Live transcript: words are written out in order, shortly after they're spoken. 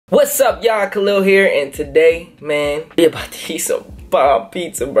What's up, y'all? Khalil here, and today, man, we about to eat some bomb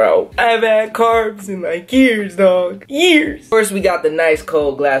pizza, bro. I haven't had carbs in like years, dog. Years. First, we got the nice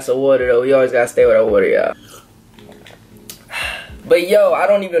cold glass of water, though. We always gotta stay with our water, y'all. But yo, I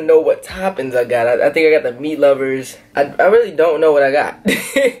don't even know what toppings I got. I think I got the meat lovers. I really don't know what I got.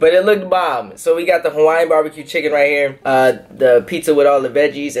 But it looked bomb. So we got the Hawaiian barbecue chicken right here. The pizza with all the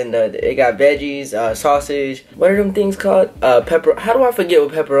veggies, and it got veggies, sausage. What are them things called? Pepper. How do I forget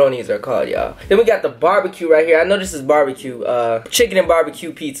what pepperonis are called, y'all? Then we got the barbecue right here. I know this is barbecue. Chicken and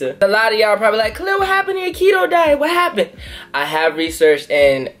barbecue pizza. A lot of y'all probably like, Khalil, what happened to your keto diet? What happened? I have researched,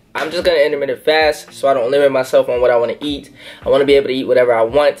 and I'm just gonna intermittent fast so I don't limit myself on what I want to eat. I want to be able to eat whatever I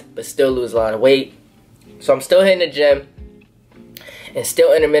want, but still lose a lot of weight. So I'm still hitting the gym and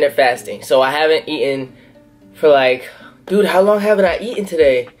still intermittent fasting. So I haven't eaten for like, dude, how long haven't I eaten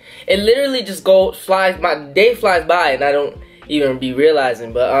today? It literally just my day flies by and I don't even be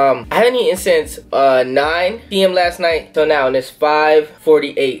realizing. But I haven't eaten since 9 p.m. last night till now, and it's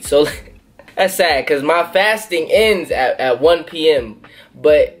 5:48. So that's sad because my fasting ends at 1 p.m.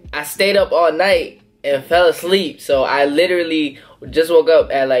 But I stayed up all night and fell asleep, so I literally just woke up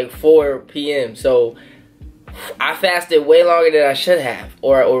at like 4 p.m. So I fasted way longer than I should have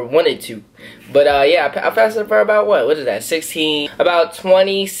or wanted to. But yeah, I fasted for about what is that? About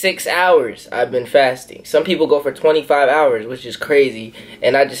 26 hours I've been fasting. Some people go for 25 hours, which is crazy,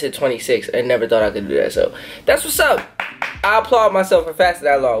 and I just hit 26 and never thought I could do that. So that's what's up. I applaud myself for fasting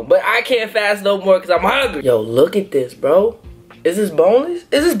that long, but I can't fast no more because I'm hungry. Yo, look at this, bro. Is this boneless?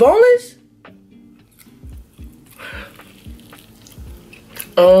 Is this boneless?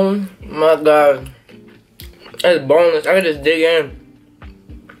 Oh my god. It's boneless. I can just dig in.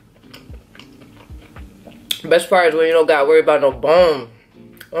 Best part is when you don't gotta worry about no bone.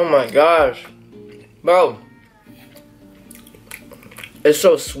 Oh my gosh. Bro. It's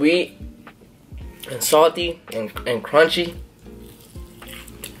so sweet and salty and crunchy.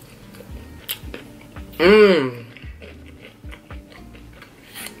 Mmm.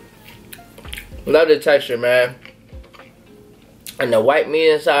 Love the texture, man. And the white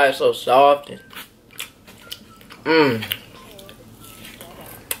meat inside is so soft.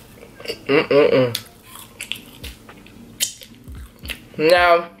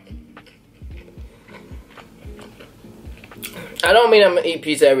 Now, I don't mean I'm gonna eat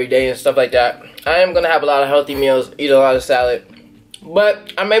pizza every day and stuff like that. I am gonna have a lot of healthy meals, eat a lot of salad.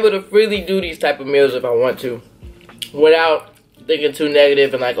 But I'm able to freely do these type of meals if I want to, without thinking too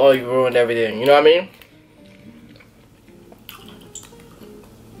negative and like, oh, you ruined everything. You know what I mean?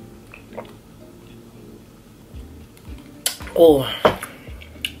 Oh,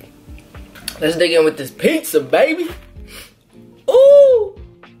 let's dig in with this pizza, baby. Ooh,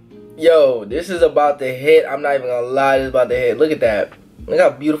 yo, this is about to hit. I'm not even gonna lie, this is about to hit. Look at that. Look how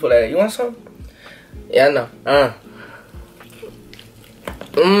beautiful that is. You want some? Yeah, I know.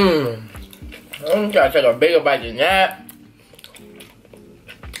 I'm trying to take a bigger bite than that.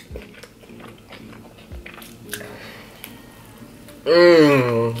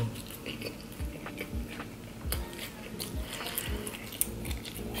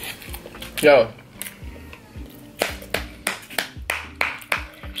 Yo,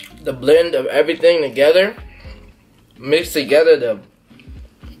 the blend of everything together, mixed together, the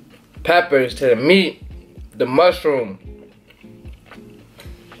peppers to the meat, the mushroom,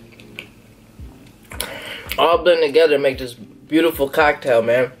 all blend together make this beautiful cocktail,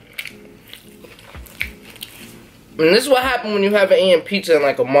 man. And this is what happened when you haven't eaten pizza in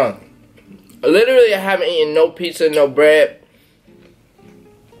like a month. Literally, I haven't eaten no pizza, no bread.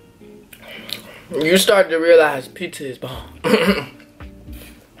 You start to realize pizza is bomb.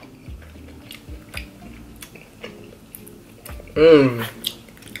 Ooh.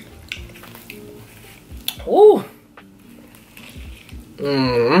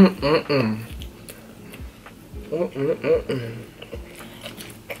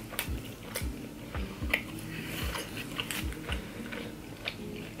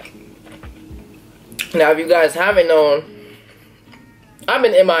 Now, if you guys haven't known, I've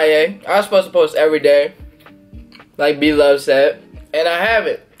been MIA. I was supposed to post every day, like B-Love said, and I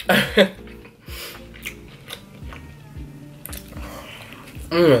haven't.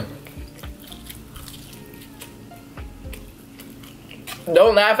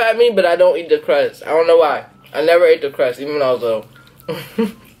 Don't laugh at me, but I don't eat the crust. I don't know why. I never ate the crust, even when I was little.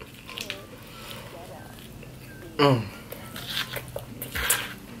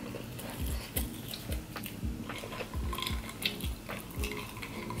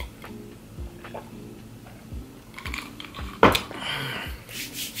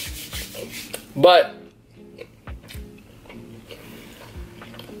 But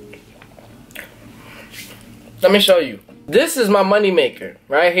Let me show you. This is my money maker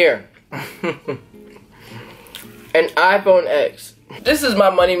right here. An iPhone X. This is my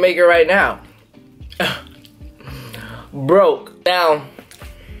money maker right now. Broke. Now,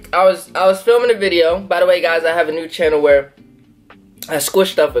 I was filming a video. By the way, guys, I have a new channel where I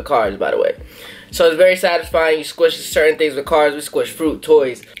squish stuff with cars, by the way. So it's very satisfying. You squish certain things with cars. We squish fruit,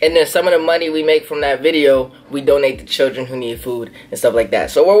 toys. And then some of the money we make from that video, we donate to children who need food and stuff like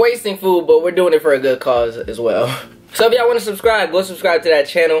that. So we're wasting food, but we're doing it for a good cause as well. So if y'all want to subscribe, go subscribe to that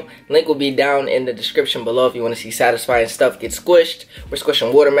channel. Link will be down in the description below if you want to see satisfying stuff get squished. We're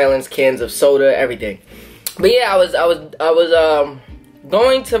squishing watermelons, cans of soda, everything. But yeah, I was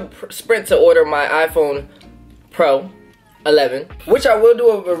going to sprint to order my iPhone Pro 11, which I will do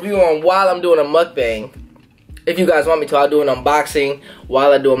a review on while I'm doing a mukbang. If you guys want me to, I'll do an unboxing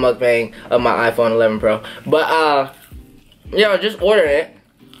while I do a mukbang of my iPhone 11 Pro. But yeah, just ordering it.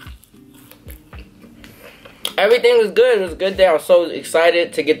 Everything was good. It was a good day. I was so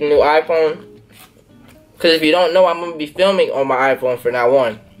excited to get the new iPhone. Because if you don't know, I'm going to be filming on my iPhone from now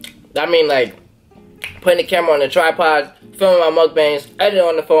on. I mean, like, putting the camera on the tripod, filming my mukbangs, editing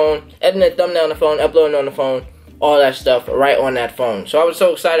on the phone, editing the thumbnail on the phone, uploading on the phone, all that stuff right on that phone. So I was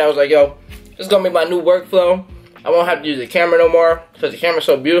so excited. I was like, yo, this is going to be my new workflow. I won't have to use the camera no more because the camera's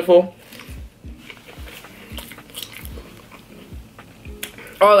so beautiful.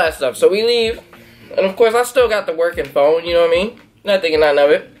 All that stuff. So we leave. And of course, I still got the working phone, you know what I mean? Not thinking nothing of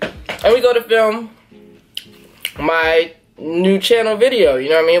it. And we go to film my new channel video, you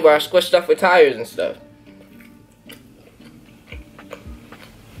know what I mean? Where I squish stuff with tires and stuff.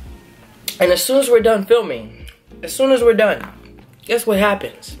 And as soon as we're done filming, guess what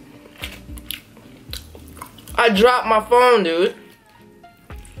happens? I dropped my phone, dude.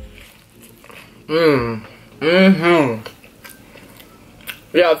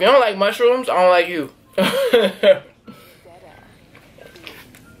 Yeah, if you don't like mushrooms, I don't like you.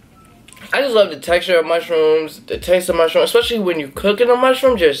 I just love the texture of mushrooms, the taste of mushrooms, especially when you're cooking the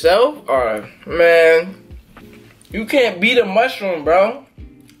mushrooms yourself. Man, you can't beat a mushroom, bro.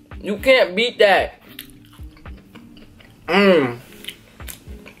 You can't beat that.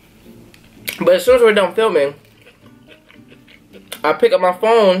 But as soon as we're done filming, I pick up my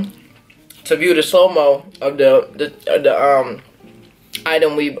phone to view the slow-mo of the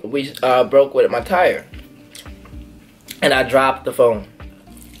item we broke with my tire, and I dropped the phone.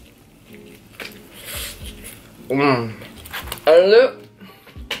 And look,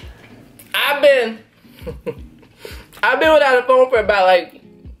 I've been without a phone for about like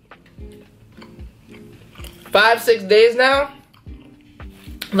 5-6 days now.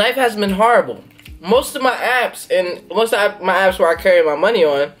 Life has been horrible. Most of my apps and most of my apps where I carry my money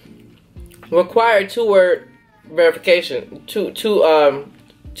on require two-word verification, you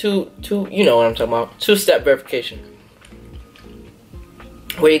know what I'm talking about, two-step verification,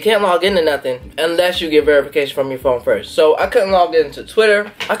 where you can't log into nothing unless you get verification from your phone first. So I couldn't log into Twitter,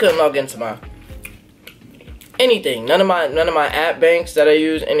 I couldn't log into my anything, none of my app banks that I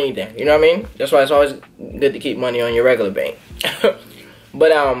use, anything, you know what I mean? That's why it's always good to keep money on your regular bank.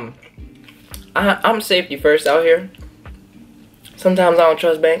 But I'm safety first out here. Sometimes I don't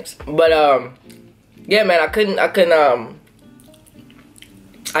trust banks, but yeah, man, I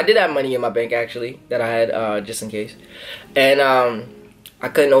did have money in my bank, actually, that I had, just in case. And, I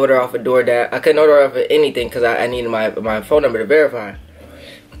couldn't order off of DoorDash. I couldn't order off of anything because I needed my phone number to verify.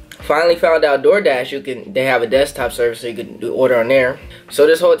 Finally found out DoorDash, they have a desktop service so you can order on there. So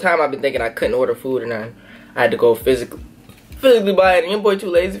this whole time I've been thinking I couldn't order food, and I had to go physically buy it, and your boy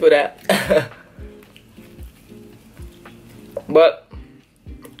too lazy for that. But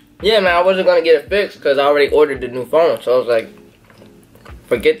yeah, man, I wasn't gonna get it fixed because I already ordered the new phone. So I was like,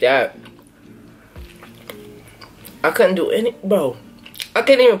 forget that. I couldn't do any, bro. I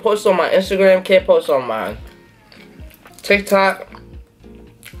couldn't even post on my Instagram. Can't post on my TikTok.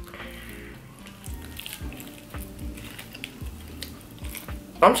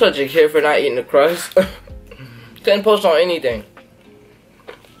 I'm such a kid for not eating the crust. Couldn't post on anything.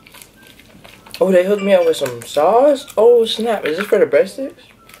 Oh, they hooked me up with some sauce. Oh snap! Is this for the breadsticks?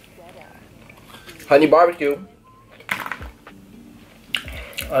 Honey barbecue.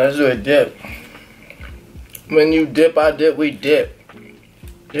 Oh, let's do a dip. When you dip, I dip, we dip.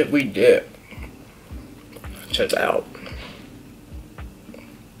 Dip, we dip. Check that out.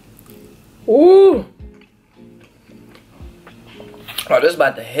 Ooh. Oh, this is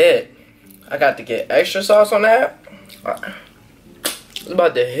about to hit. I got to get extra sauce on that. It's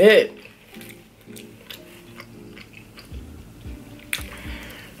about to hit.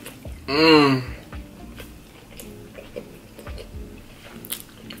 Mmm.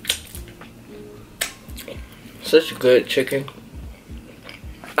 Such good chicken.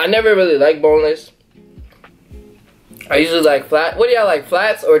 I never really like boneless. I usually like flat. What do y'all like,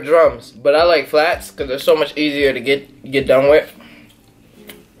 flats or drums? But I like flats because they're so much easier to get done with.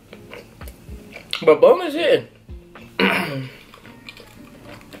 But boneless here.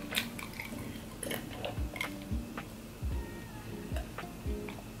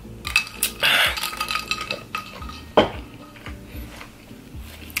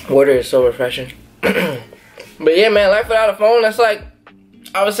 Water is so refreshing. But yeah, man, life without a phone, that's like,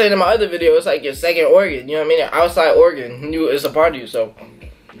 I was saying in my other video, it's like your second organ. You know what I mean? An outside organ. It's a part of you. So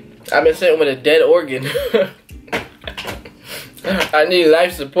I've been sitting with a dead organ. I need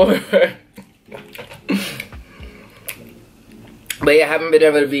life support. But yeah, I haven't been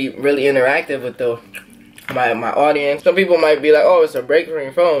able to be really interactive with my audience. Some people might be like, oh, it's a break from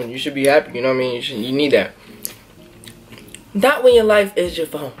your phone. You should be happy. You know what I mean? You need that. Not when your life is your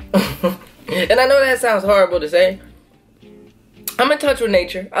phone. And I know that sounds horrible to say. I'm in touch with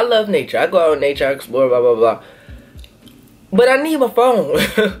nature. I love nature. I go out in nature, I explore, blah, blah, blah. But I need my phone.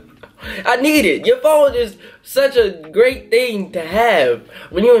 I need it. Your phone is such a great thing to have.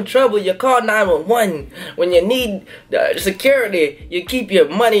 When you're in trouble, you call 911. When you need security, you keep your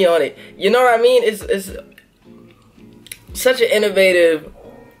money on it. You know what I mean? It's such an innovative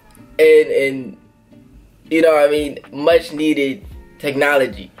and you know what I mean, much needed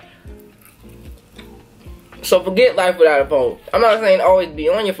technology. So forget life without a phone. I'm not saying always be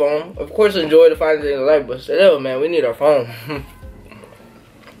on your phone. Of course, enjoy the fine things in life, but still, man, we need our phone.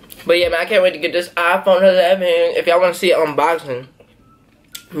 But yeah, man, I can't wait to get this iPhone 11. If y'all want to see it unboxing,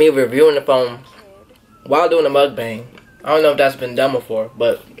 me reviewing the phone while doing a mukbang. I don't know if that's been done before,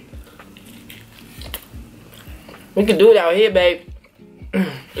 but we can do it out here, babe.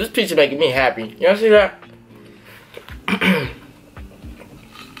 This pizza making me happy. Y'all see that?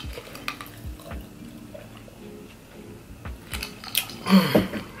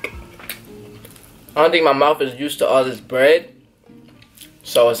 I don't think my mouth is used to all this bread,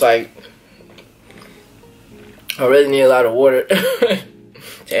 so it's like I really need a lot of water to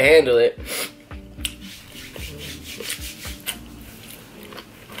handle it.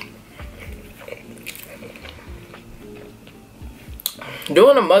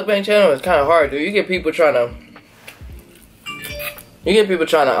 Doing a mukbang channel is kind of hard, dude. You get people trying to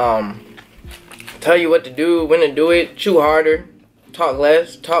tell you what to do, when to do it, chew harder, talk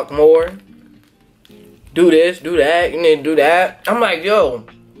less, talk more, do this, do that, you need to do that. I'm like, yo,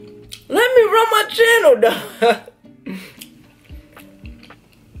 let me run my channel, dog.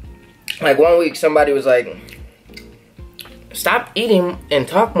 Like 1 week, somebody was like, stop eating and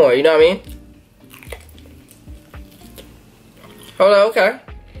talk more, you know what I mean? Hold on, okay.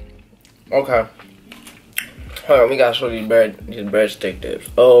 Okay. Hold on, we gotta show these breadstick dips.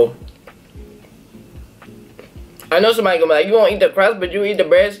 Oh. I know somebody gonna be like, you won't eat the crust, but you eat the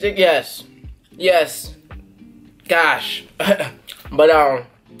breadstick? Yes. Yes. Gosh. But,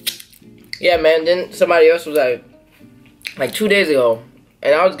 yeah, man, then somebody else was like 2 days ago,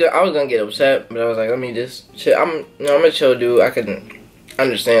 and I was gonna get upset, but I was like, let me just chill. I'm a chill dude. I couldn't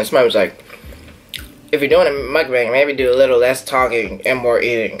understand. Somebody was like, if you're doing a mukbang, maybe do a little less talking and more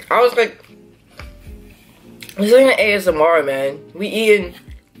eating. I was like, this ain't ASMR, man. We eating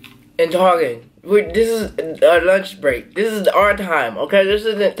and talking. This is our lunch break. This is our time, okay? This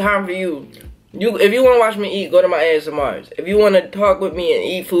isn't time for you. If you want to watch me eat, go to my ASMRs. If you want to talk with me and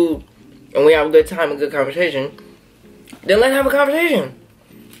eat food, and we have a good time and good conversation, then let's have a conversation.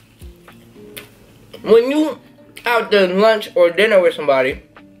 When you out to lunch or dinner with somebody,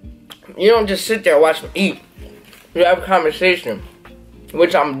 you don't just sit there and watch them eat. You have a conversation,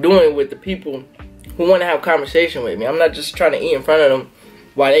 which I'm doing with the people who want to have a conversation with me. I'm not just trying to eat in front of them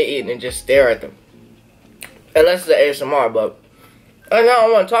while they eating and just stare at them. Unless it's an ASMR, but I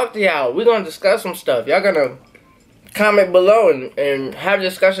want to talk to y'all. We're going to discuss some stuff. Y'all going to comment below and have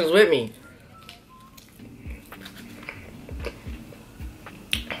discussions with me.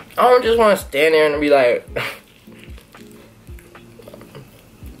 I don't just want to stand there and be like,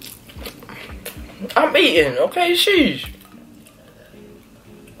 I'm eating, okay, sheesh.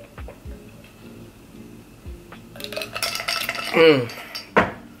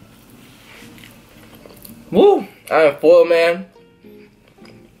 Woo, I'm full, man.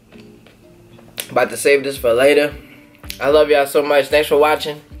 About to save this for later. I love y'all so much. Thanks for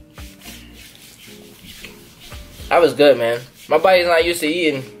watching. That was good, man. My body's not used to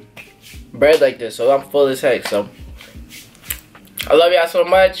eating bread like this, so I'm full as heck. So I love y'all so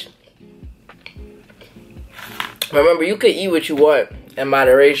much. Remember, you could eat what you want in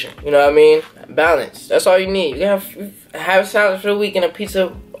moderation. You know what I mean? Balance. That's all you need. You can have salad for the week and a pizza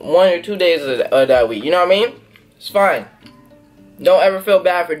 1 or 2 days of that week. You know what I mean? It's fine. Don't ever feel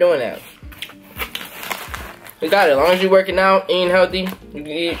bad for doing that. You got it. As long as you're working out, eating healthy,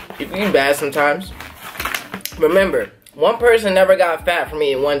 you can eat bad sometimes. Remember, one person never got fat from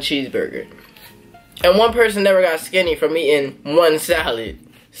eating one cheeseburger. And one person never got skinny from eating one salad.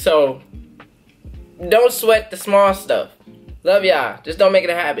 So, don't sweat the small stuff. Love y'all. Just don't make it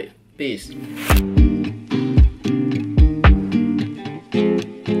a habit. Peace.